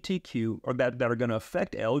LGBTQ, or that are going to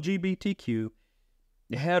affect LGBTQ,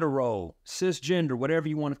 hetero, cisgender, whatever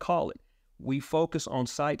you want to call it. We focus on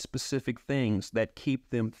site-specific things that keep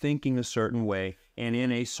them thinking a certain way and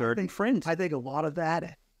in a certain frenzy. I think a lot of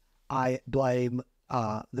that, I blame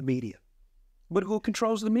the media. But who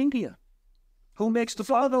controls the media? Who makes the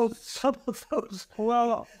some of those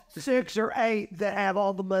 6 or 8 that have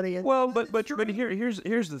all the money? But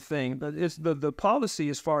here's the thing. It's the policy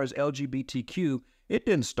as far as LGBTQ. It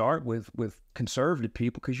didn't start with conservative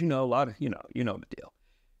people, because a lot of the deal.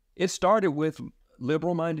 It started with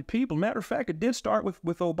liberal-minded people. Matter of fact, it did start with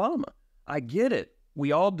Obama. I get it.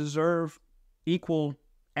 We all deserve equal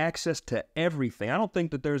access to everything. I don't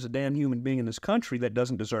think that there's a damn human being in this country that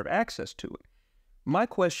doesn't deserve access to it. My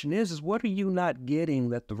question is what are you not getting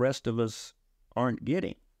that the rest of us aren't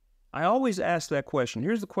getting? I always ask that question.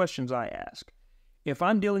 Here's the questions I ask. If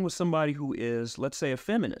I'm dealing with somebody who is, let's say, a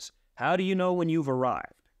feminist, how do you know when you've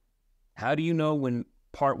arrived? How do you know when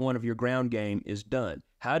part one of your ground game is done?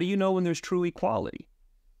 How do you know when there's true equality?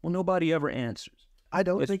 Well, nobody ever answers. I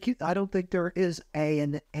don't think there is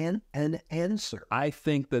an answer. I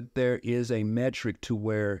think that there is a metric to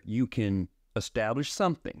where you can establish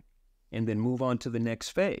something and then move on to the next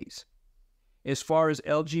phase. As far as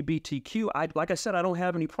LGBTQ, like I said, I don't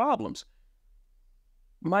have any problems.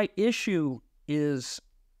 My issue is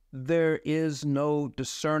there is no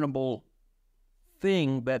discernible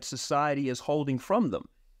thing that society is holding from them.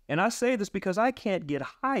 And I say this because I can't get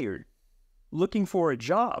hired looking for a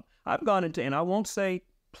job. I've gone into, and I won't say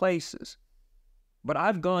places, but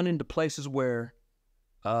I've gone into places where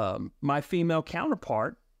my female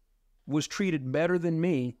counterpart was treated better than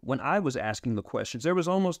me when I was asking the questions. There was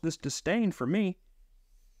almost this disdain for me.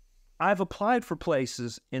 I've applied for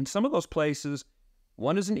places, and some of those places,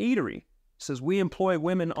 one is an eatery. It says, we employ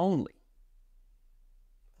women only.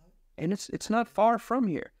 And it's not far from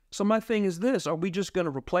here. So my thing is this, are we just going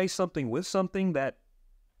to replace something with something that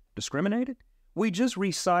discriminated? We just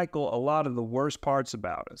recycle a lot of the worst parts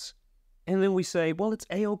about us. And then we say, well, it's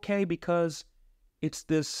A-okay because it's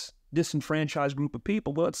this disenfranchised group of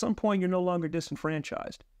people. Well, at some point, you're no longer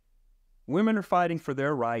disenfranchised. Women are fighting for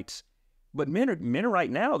their rights, but men are right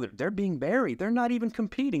now, they're being buried. They're not even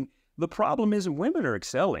competing. The problem isn't women are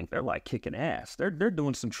excelling. They're like kicking ass. They're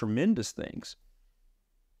doing some tremendous things.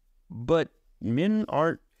 But men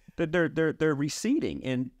aren't, they're receding,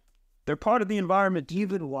 and they're part of the environment.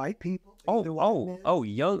 Even white people?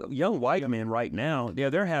 Young white men right now,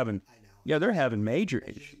 they're having major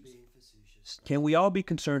issues. Can we all be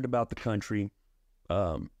concerned about the country?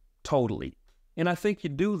 Totally. And I think you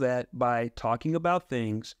do that by talking about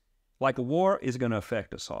things like a war is going to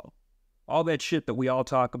affect us all. All that shit that we all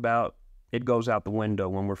talk about, it goes out the window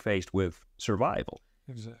when we're faced with survival.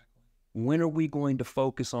 Exactly. When are we going to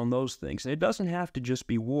focus on those things? And it doesn't have to just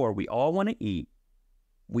be war. We all want to eat.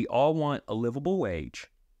 We all want a livable wage.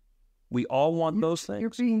 We all want those things. You're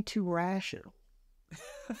being too rational.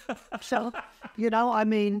 So, I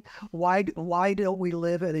mean, why don't we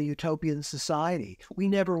live in a utopian society? We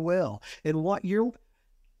never will. And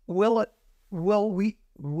will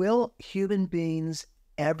human beings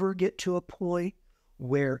ever get to a point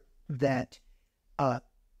where that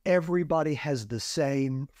everybody has the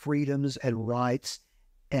same freedoms and rights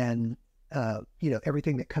and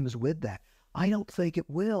everything that comes with that? I don't think it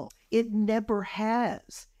will. It never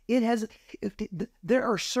has. It has. There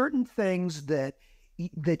are certain things that you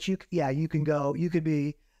could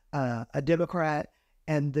be a Democrat,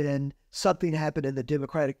 and then something happened in the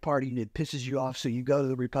Democratic Party and it pisses you off, so you go to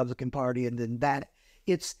the Republican Party, and then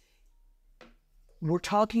we're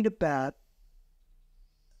talking about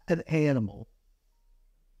an animal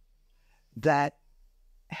that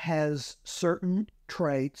has certain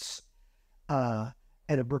traits and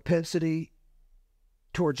a propensity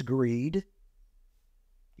towards greed,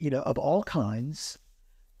 of all kinds,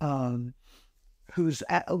 who's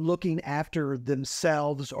looking after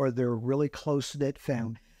themselves or their really close-knit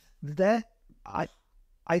family. That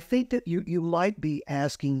I think that you might be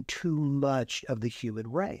asking too much of the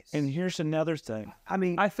human race. And here's another thing. I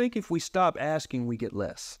mean, I think if we stop asking, we get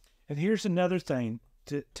less. And here's another thing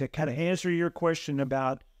to kind of answer your question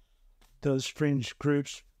about those fringe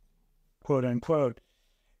groups, quote unquote.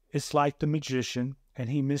 It's like the magician, and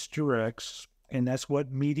he misdirects, and that's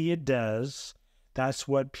what media does. That's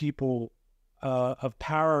what people of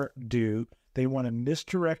power do. They want to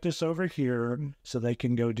misdirect us over here so they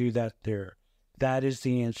can go do that there. That is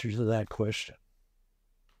the answer to that question.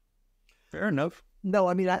 Fair enough. No,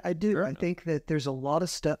 I mean, I do. I think that there's a lot of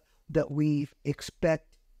stuff that we expect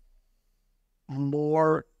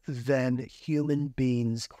more than human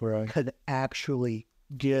beings could actually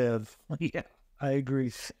give. Yeah, I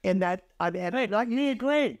agree. And that, I mean, Hey, like you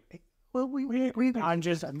agree. well, we I'm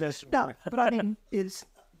just this. no, but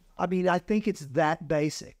I mean, I think it's that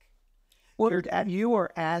basic. Well, you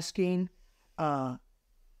are asking, I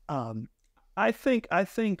think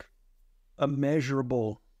a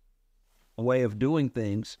measurable way of doing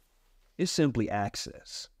things is simply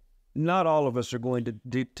access. Not all of us are going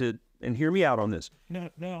to and hear me out on this.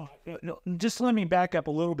 No. Just let me back up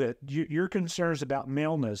a little bit. Your concerns about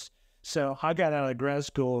maleness. So I got out of grad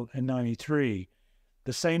school in '93.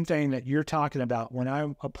 The same thing that you're talking about when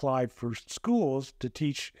I applied for schools to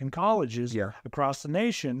teach in colleges across the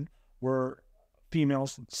nation were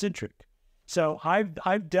female-centric. So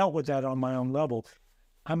I've dealt with that on my own level.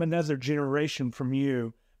 I'm another generation from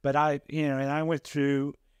you, But and I went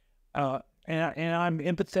through, and I'm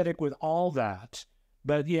empathetic with all that.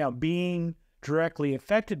 But yeah, being directly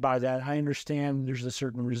affected by that, I understand there's a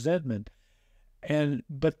certain resentment.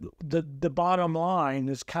 But the bottom line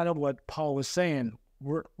is kind of what Paul was saying.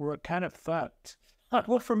 We're kind of fucked.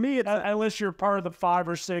 Well, for me, Unless you're part of the 5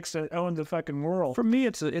 or 6 that own the fucking world. for me,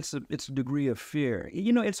 it's a degree of fear.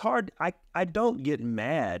 It's hard. I don't get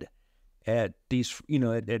mad at these,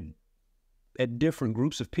 at different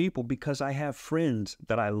groups of people because I have friends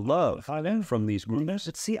that I love I know. from these groups.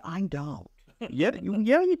 But see, I don't. Yeah,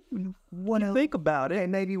 you want to think about it. Okay,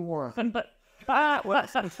 maybe one. I've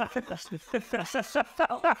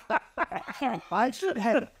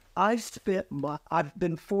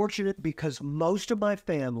been fortunate because most of my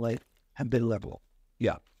family have been liberal.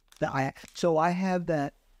 Yeah. So I have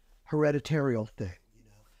that hereditary thing.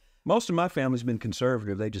 Most of my family's been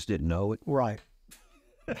conservative. They just didn't know it. Right.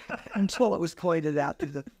 Until it was pointed out to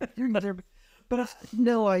the. But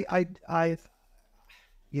no, I've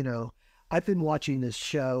been watching this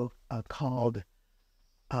show called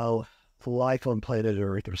Life on Planet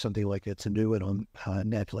Earth or something like that. It's a new one on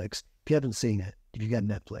Netflix. If you haven't seen it, if you got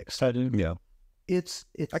Netflix, I do. Yeah. it's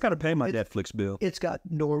I got to pay my Netflix bill. It's got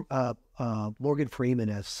Morgan Freeman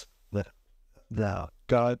as the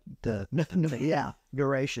God.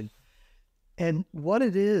 narration, and what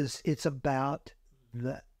it is, it's about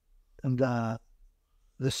the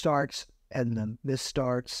starts and the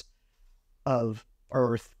misstarts of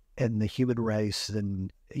Earth and the human race,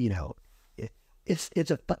 and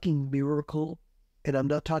it's a fucking miracle, and I'm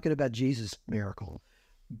not talking about Jesus' miracle,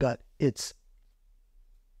 but it's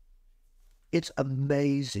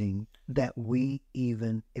amazing that we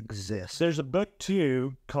even exist. There's a book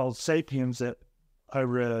too called *Sapiens* that I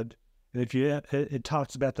read, and it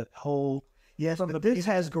talks about the whole. Yes, but this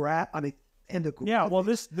has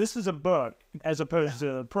this is a book as opposed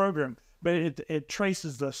to a program, but it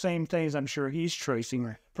traces the same things I'm sure he's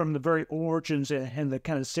tracing from the very origins and the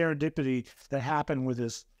kind of serendipity that happened with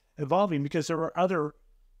this evolving, because there were other,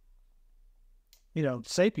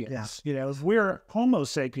 sapiens. We're Homo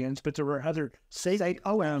sapiens, but there were other sapiens.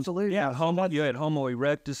 Oh, absolutely. Yeah, You had Homo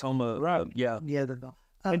erectus, Homo. Right. Yeah.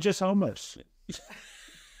 And just homos.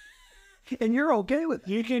 And you're okay with it.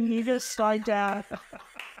 You can strike that.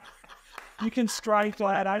 You can strike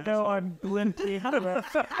that. I know I'm linty.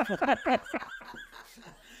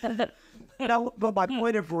 Now, but my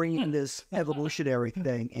point of bringing this evolutionary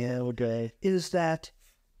thing in is that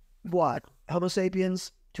what? Homo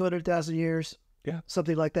sapiens, 200,000 years? Yeah.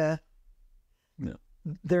 Something like that? Yeah.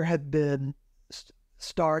 There have been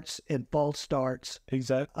starts and false starts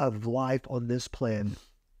Exactly. of life on this planet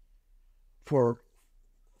for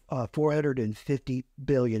 450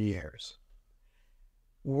 billion years.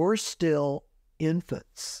 We're still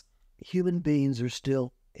infants. Human beings are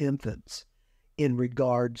still infants in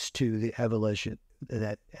regards to the evolution,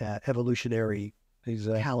 that evolutionary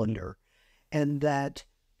calendar, and that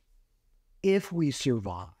if we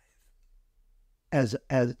survive as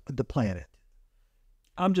the planet,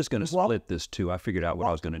 I'm just going to split this too. I figured out what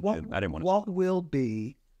I was going to do. I didn't want to. What will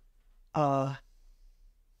be the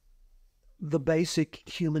basic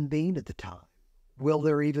human being at the time? Will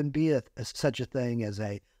there even be such a thing as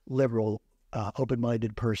a liberal,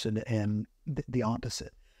 open-minded person and the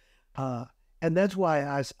opposite? And that's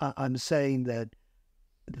why I'm saying that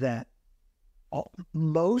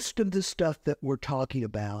most of the stuff that we're talking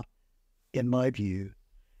about, in my view,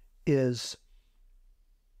 is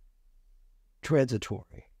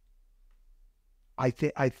transitory. I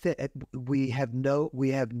think we have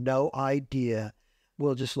no idea.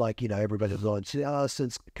 Well, just like everybody's going,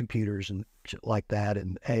 since computers and shit like that,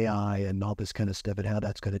 and AI and all this kind of stuff, and how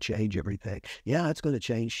that's going to change everything. Yeah, it's going to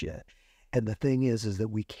change shit. And the thing is that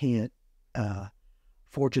we can't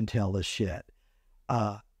fortune tell this shit.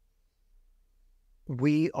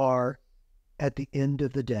 We are, at the end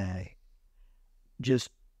of the day, just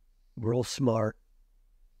real smart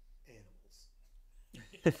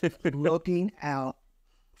animals looking out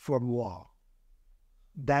for more.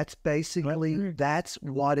 That's basically, that's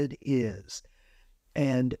what it is.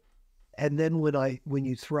 And then when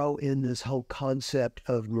you throw in this whole concept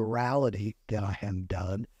of morality that I have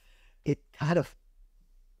done, it kind of,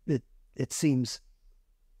 it seems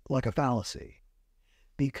like a fallacy,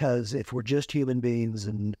 because if we're just human beings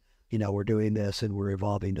and, we're doing this and we're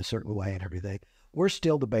evolving a certain way and everything, we're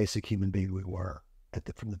still the basic human being we were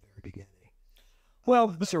from the very beginning.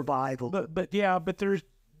 Well, survival. But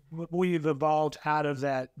we've evolved out of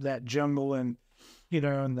that jungle, and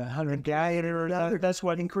and the hunter-gatherer. That's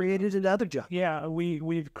what, and created another jungle. Yeah,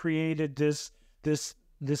 we've created this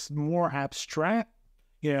more abstract,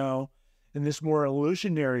 in this more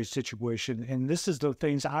illusionary situation. And this is the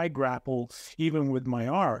things I grapple even with my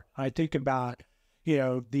art. I think about,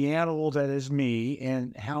 the animal that is me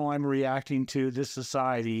and how I'm reacting to this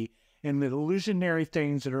society and the illusionary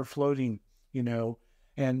things that are floating,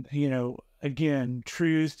 and, again,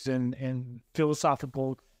 truths and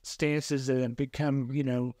philosophical stances that have become,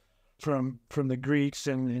 from the Greeks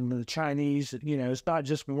and the Chinese. It's not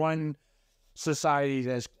just one society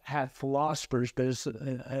that's had philosophers, but it's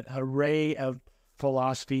an array of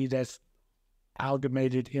philosophy that's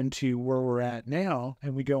amalgamated into where we're at now.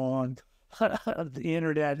 And we go on the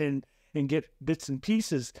internet and get bits and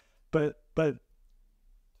pieces. But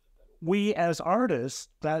we as artists,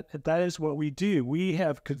 that is what we do. We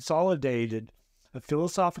have consolidated a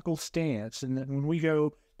philosophical stance, and then when we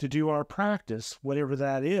go to do our practice, whatever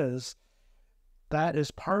that is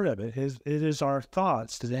part of it. It is our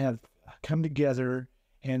thoughts that have come together,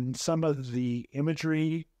 and some of the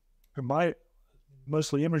imagery,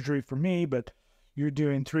 mostly imagery for me, but you're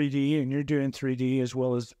doing 3D and you're doing 3D as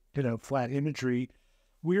well as, flat imagery.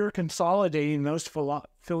 We're consolidating those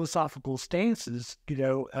philosophical stances,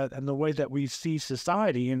 and the way that we see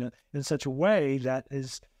society in such a way that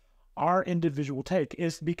is our individual take,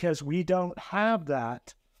 is because we don't have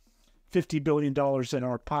that $50 billion in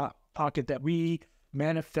our pocket that we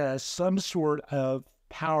manifest some sort of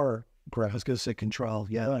power. I was going to say control.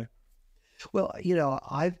 Yeah. Right. Well,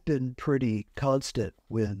 I've been pretty constant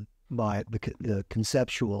with the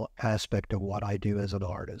conceptual aspect of what I do as an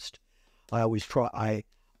artist. I always try.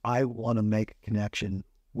 I want to make a connection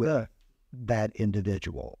with that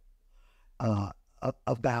individual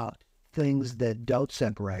about things that don't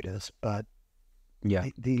separate us, but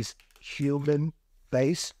these human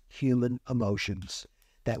emotions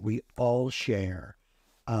that we all share.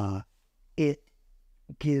 It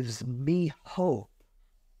gives me hope.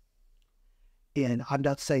 And I'm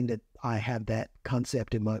not saying that I have that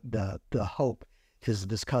concept in the hope is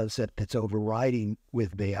this concept that's overriding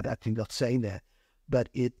with me. I'm not saying that, but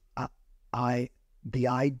the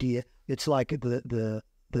idea, it's like the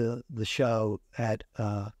show at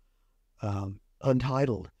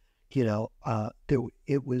Untitled,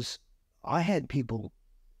 I had people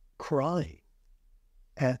crying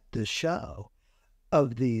at the show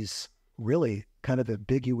of these really kind of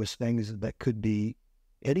ambiguous things that could be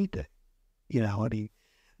anything,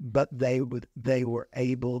 but they were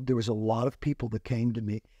able, there was a lot of people that came to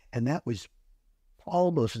me, and that was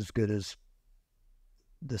almost as good as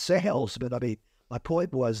the sales. But my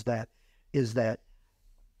point is that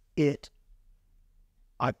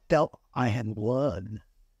I felt I had won,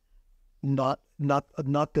 not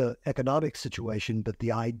the economic situation, but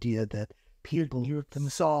the idea that people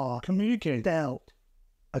felt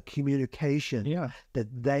a communication that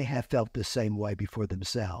they have felt the same way before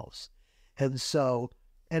themselves. And so,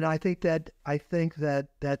 and I think that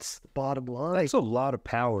that's the bottom line. That's a lot of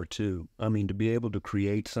power too. I mean, to be able to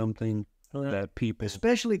create something that people,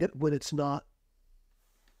 especially that when it's not,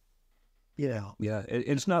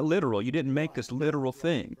 it's not literal. You didn't make this literal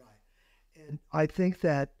thing. Right. And I think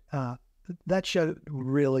that that show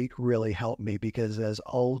really, really helped me, because as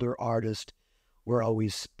older artists, we're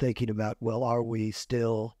always thinking about, well, are we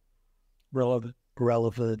still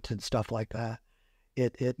relevant and stuff like that.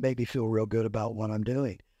 It made me feel real good about what I'm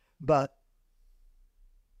doing. But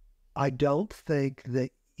I don't think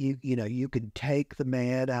that you can take the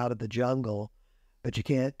man out of the jungle, but you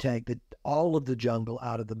can't take all of the jungle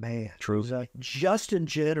out of the man. True. Just in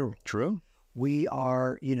general. True. We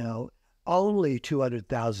are, only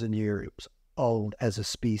 200,000 years old as a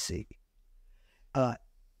species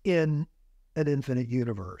in an infinite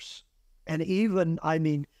universe. And even,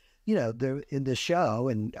 they're in the show,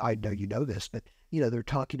 and I know you know this, but, they're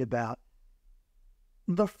talking about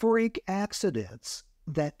the freak accidents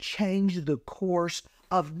that change the course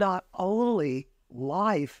of not only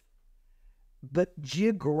life, but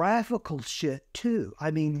geographical shit too.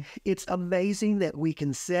 It's amazing that we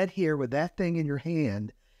can sit here with that thing in your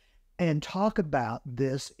hand and talk about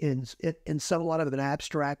this in somewhat of an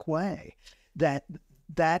abstract way. That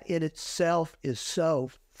in itself is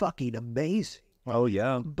so fucking amazing. Oh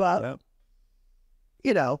yeah. But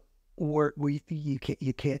you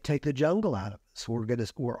can't take the jungle out of us.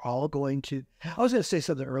 We're all going to. I was going to say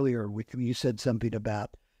something earlier. You said something about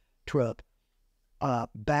Trump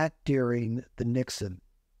back during the Nixon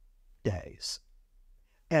days,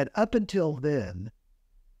 and up until then,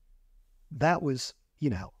 that was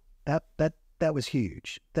that was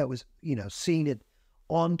huge. That was seeing it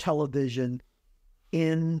on television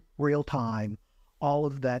in real time, all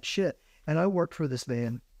of that shit. And I worked for this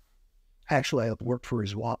man. Actually, I worked for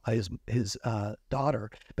his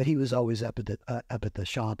daughter, but he was always up at the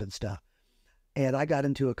shop and stuff. And I got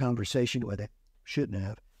into a conversation with him, shouldn't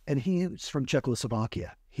have. And he was from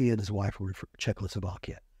Czechoslovakia. He and his wife were from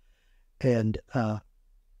Czechoslovakia. And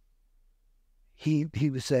he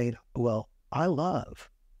was saying, well, I love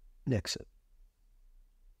Nixon.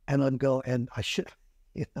 And and I should,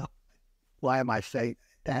 why am I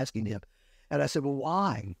asking him? And I said, well,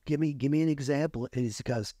 why? Give me an example. And he's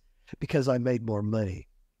because I made more money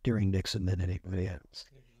during Nixon than anybody else.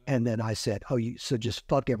 And then I said, so just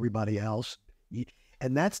fuck everybody else.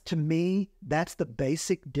 And that's, to me, that's the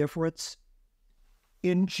basic difference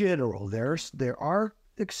in general. There are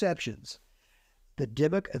exceptions.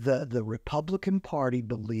 The Republican Party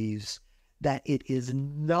believes that it is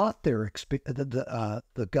not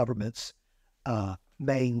the government's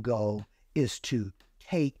main goal is to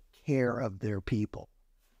take care of their people.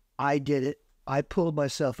 I did it. I pulled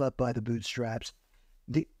myself up by the bootstraps.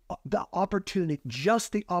 The opportunity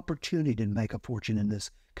to make a fortune in this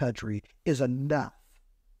country is enough.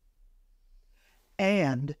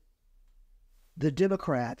 And the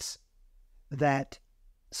Democrats, that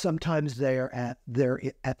sometimes they're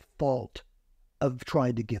at fault of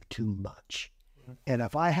trying to give too much. Mm-hmm. And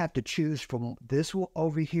if I have to choose from this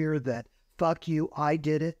over here, that fuck you, I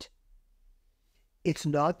did it. It's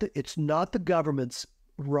not the government's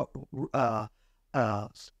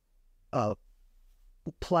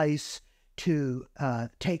place to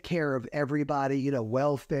take care of everybody,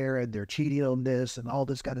 welfare, and they're cheating on this and all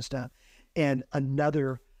this kind of stuff. And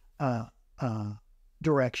another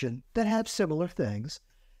direction that have similar things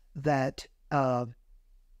that I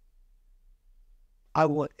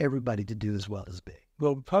want everybody to do as well as me.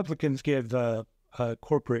 Well, Republicans give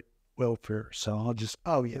corporate welfare, so I'll just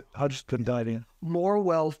put that in. More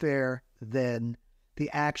welfare than the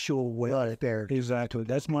actual welfare. Exactly.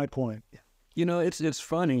 That's my point. Yeah. It's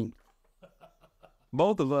funny.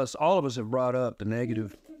 All of us have brought up the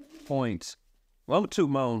negative points. Well, I'm going to toot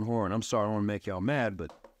my own horn. I'm sorry, I don't want to make y'all mad,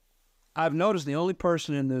 but I've noticed the only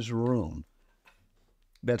person in this room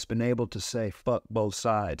that's been able to say fuck both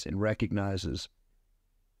sides and recognizes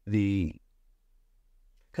because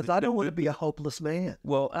I don't want to be a hopeless man.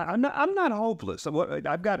 Well, I'm not hopeless.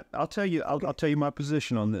 I'll tell you my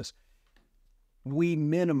position on this. We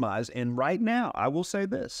minimize, and right now I will say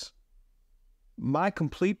this. My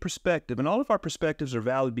complete perspective, and all of our perspectives are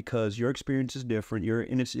valid because your experience is different.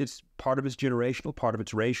 It's part of it's generational, part of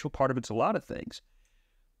it's racial, part of it's a lot of things.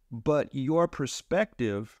 But your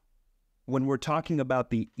perspective, when we're talking about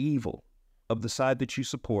the evil of the side that you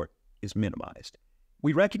support, is minimized.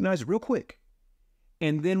 We recognize it real quick.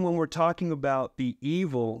 And then when we're talking about the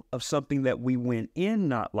evil of something that we went in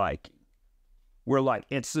not liking, we're like,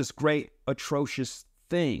 it's this great, atrocious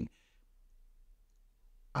thing.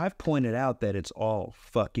 I've pointed out that it's all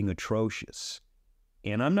fucking atrocious.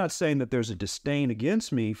 And I'm not saying that there's a disdain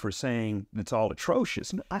against me for saying it's all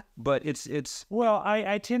atrocious, but it's... Well,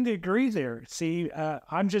 I tend to agree there. See,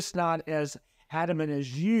 I'm just not as adamant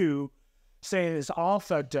as you saying it's all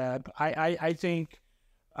fucked up. I think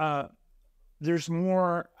there's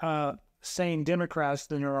more sane Democrats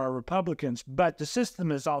than there are Republicans, but the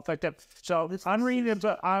system is all fucked up. So I'm reading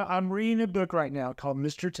a book right now called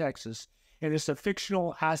Mr. Texas, and it's a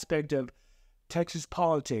fictional aspect of Texas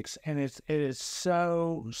politics, and it is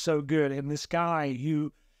so good. And this guy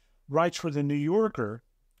who writes for the New Yorker,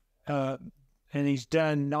 and he's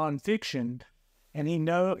done nonfiction, and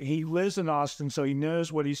he lives in Austin, so he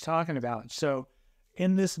knows what he's talking about. So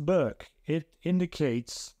in this book, it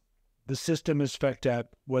indicates the system is fucked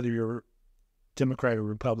up, whether you're Democrat or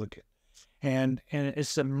Republican, and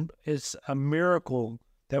it's a miracle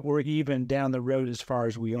that we're even down the road as far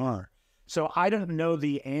as we are. So I don't know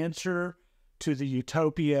the answer to the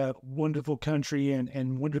utopia, wonderful country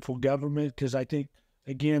and wonderful government, because I think,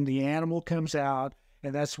 again, the animal comes out,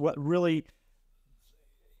 and that's what really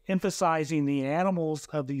emphasizing the animals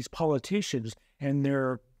of these politicians and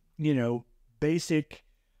their, basic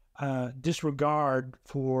disregard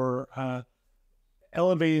for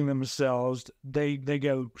elevating themselves. They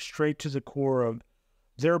go straight to the core of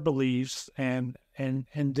their beliefs, and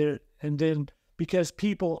then because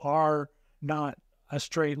people are not a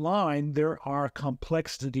straight line, there are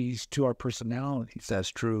complexities to our personalities. That's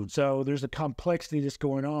true. So there's a complexity that's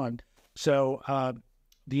going on. So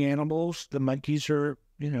the animals, the monkeys are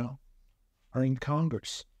in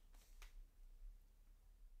Congress.